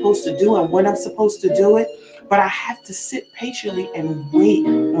 what I'm supposed to do and when I'm supposed to do it. But I have to sit patiently and wait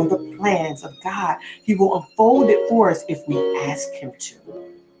on the plans of God. He will unfold it for us if we ask him to.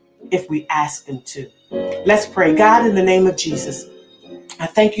 If we ask him to. Let's pray. God, in the name of Jesus, I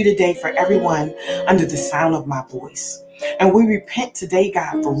thank you today for everyone under the sound of my voice. And we repent today,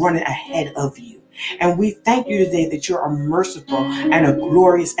 God, for running ahead of you. And we thank you today that you're a merciful and a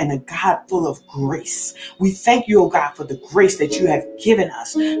glorious and a God full of grace. We thank you, oh God, for the grace that you have given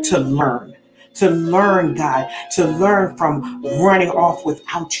us to learn. To learn, God, to learn from running off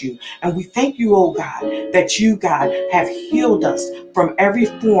without you. And we thank you, oh God, that you, God, have healed us from every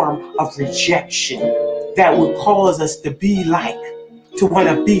form of rejection that would cause us to want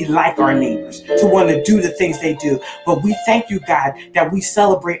to be like our neighbors, to want to do the things they do. But we thank you, God, that we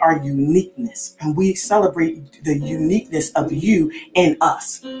celebrate our uniqueness and we celebrate the uniqueness of you in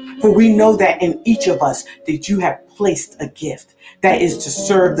us. For we know that in each of us that you have placed a gift that is to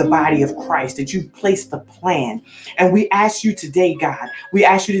serve the body of Christ, that you've placed a plan. And we ask you today, God, we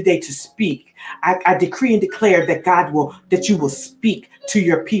ask you today to speak. I decree and declare that you will speak to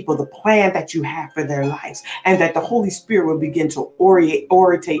your people, the plan that you have for their lives, and that the Holy Spirit will begin to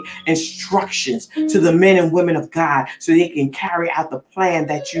orientate instructions to the men and women of God so they can carry out the plan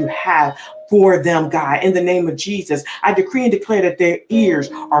that you have for them, God. In the name of Jesus, I decree and declare that their ears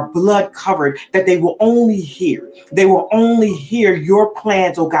are blood covered, that they will only hear your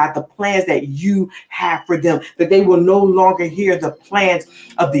plans, oh God, the plans that you have for them, that they will no longer hear the plans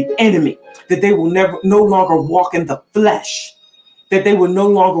of the enemy, that they will no longer walk in the flesh, that they will no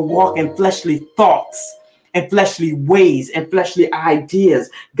longer walk in fleshly thoughts and fleshly ways and fleshly ideas.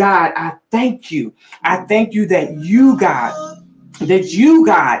 God, I thank you. I thank you that you, God,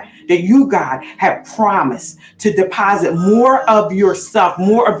 have promised to deposit more of yourself,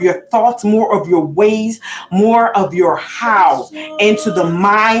 more of your thoughts, more of your ways, more of your hows into the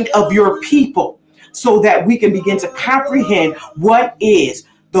mind of your people so that we can begin to comprehend what is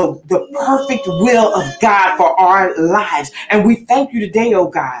the perfect will of God for our lives. And we thank you today, oh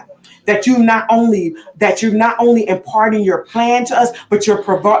God, that you're not only imparting your plan to us, but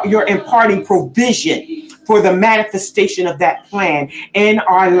you're imparting provision for the manifestation of that plan in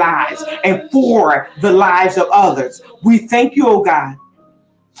our lives and for the lives of others. We thank you, oh God,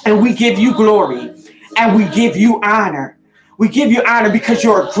 and we give you glory and we give you honor. We give you honor because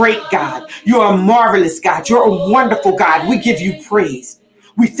you're a great God. You're a marvelous God. You're a wonderful God. We give you praise.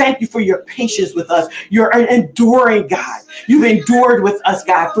 We thank you for your patience with us. You're an enduring God. You've endured with us,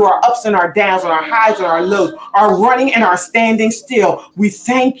 God, through our ups and our downs and our highs and our lows, our running and our standing still. We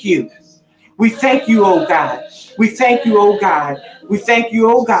thank you. We thank you, oh God. We thank you, oh God. We thank you,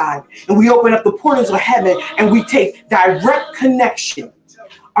 oh God. And we open up the portals of heaven and we take direct connection.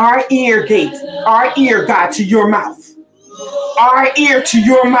 Our ear gate, our ear, God, to your mouth. Our ear to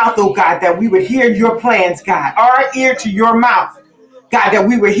your mouth, oh God, that we would hear your plans, God. Our ear to your mouth, God, that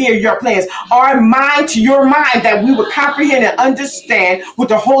we would hear your plans. Our mind to your mind, that we would comprehend and understand what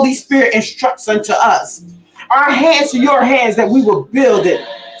the Holy Spirit instructs unto us. Our hands to your hands, that we will build it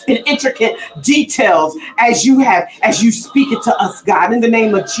in intricate details as you speak it to us, God, in the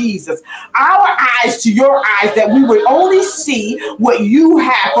name of Jesus. Our eyes to your eyes, that we would only see what you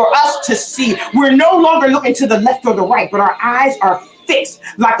have for us to see. We're no longer looking to the left or the right, but our eyes are fixed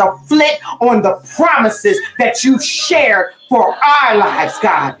like a flint on the promises that you shared for our lives,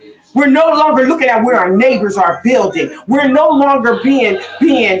 God. We're no longer looking at where our neighbors are building. We're no longer being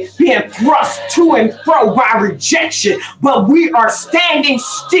thrust to and fro by rejection, but we are standing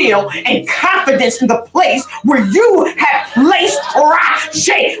still in confidence in the place where you have placed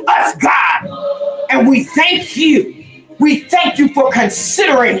us, God. And we thank you. We thank you for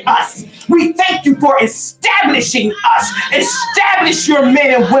considering us. We thank you for establishing us. Establish your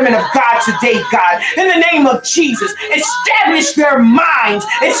men and women of God today, God. In the name of Jesus, establish their minds.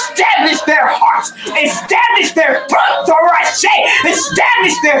 Establish their hearts. Establish their thoughts.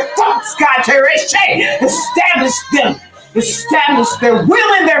 Establish their thoughts, God. Establish them. Establish their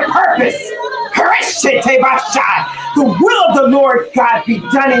will and their purpose. The will of the Lord God be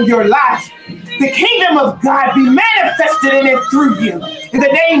done in your life. The kingdom of God be manifested in and through you. In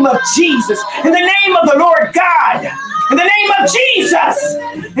the name of Jesus. In the name of the Lord God. In the name of Jesus.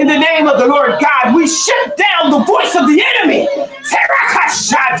 In the name of the Lord God, we shut down the voice of the enemy.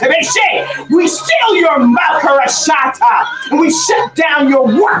 We seal your mouth, and we shut down your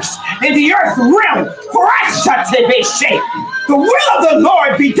works in the earth realm. The will of the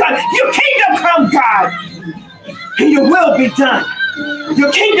Lord be done. Your kingdom come, God, and your will be done.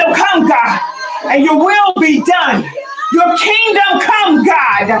 Your kingdom come, God, and your will be done. Your kingdom come,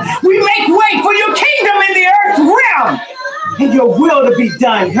 God. We make way for your kingdom in the earth realm, and your will to be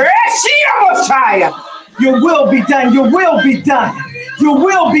done. Your will be done. Your will be done. Your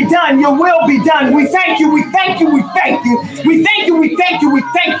will be done. Your will be done. We thank you. We thank you. We thank you. We thank you. We thank you. We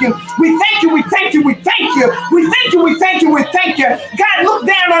thank you. We thank you. We thank you. We thank you. We thank you. We thank you. We thank you. God, look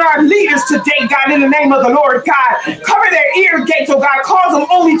down on our leaders today, God, in the name of the Lord, God. Cover their ear gates, oh God. Cause them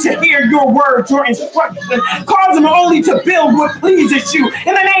only to hear your words, your instruction. Cause them only to build what pleases you.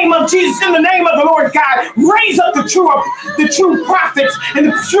 In the name of Jesus, in the name of the Lord, God, raise up the true prophets and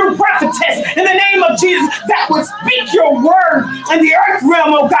the true prophetess in the name of Jesus that would speak your word in the earth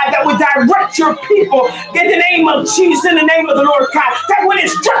realm, oh God, that would direct your people in the name of Jesus, in the name of the Lord God, that would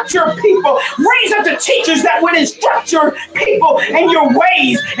instruct your people. Raise up the teachers that would instruct your people in your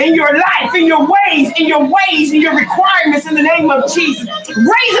ways, in your life, in your ways, in your ways, in your requirements in the name of Jesus.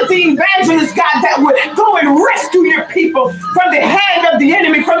 Raise up the evangelists, God, that would go and rescue your people from the hand of the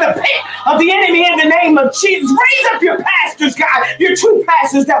enemy, from the pit of the enemy in the name of Jesus. Raise up your pastors, God, your true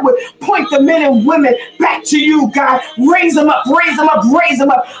pastors that would point the men and women back to you, God. Raise them up, raise them up, raise them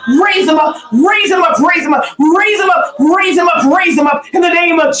up, raise them up, raise them up, raise them up, raise them up, raise them up, raise them up in the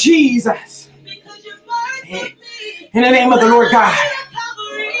name of Jesus. In the name of the Lord God.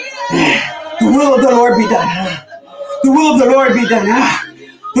 The will of the Lord be done. The will of the Lord be done.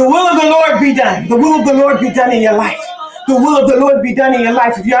 The will of the Lord be done. The will of the Lord be done in your life. The will of the Lord be done in your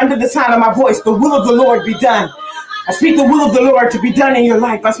life. If you're under the sound of my voice, the will of the Lord be done. I speak the will of the Lord to be done in your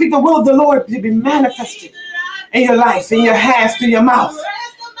life. I speak the will of the Lord to be manifested in your life, in your hands, through your mouth.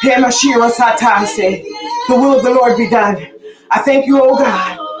 The will of the Lord be done. I thank you, oh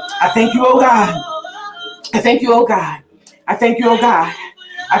God. I thank you, oh God. I thank you, oh God. I thank you, oh God.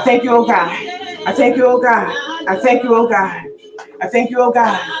 I thank you, oh God. I thank you, oh God. I thank you, oh God. I thank you, oh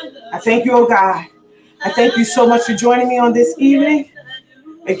God. I thank you, oh God. I thank you so much for joining me on this evening.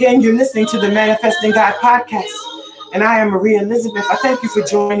 Again, you're listening to the Manifesting God podcast, and I am Maria Elizabeth. I thank you for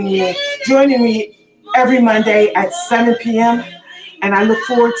joining me every Monday at 7 p.m., and I look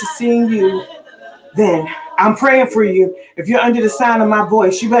forward to seeing you then. I'm praying for you. If you're under the sound of my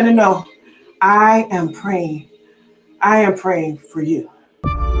voice, you better know I am praying. I am praying for you.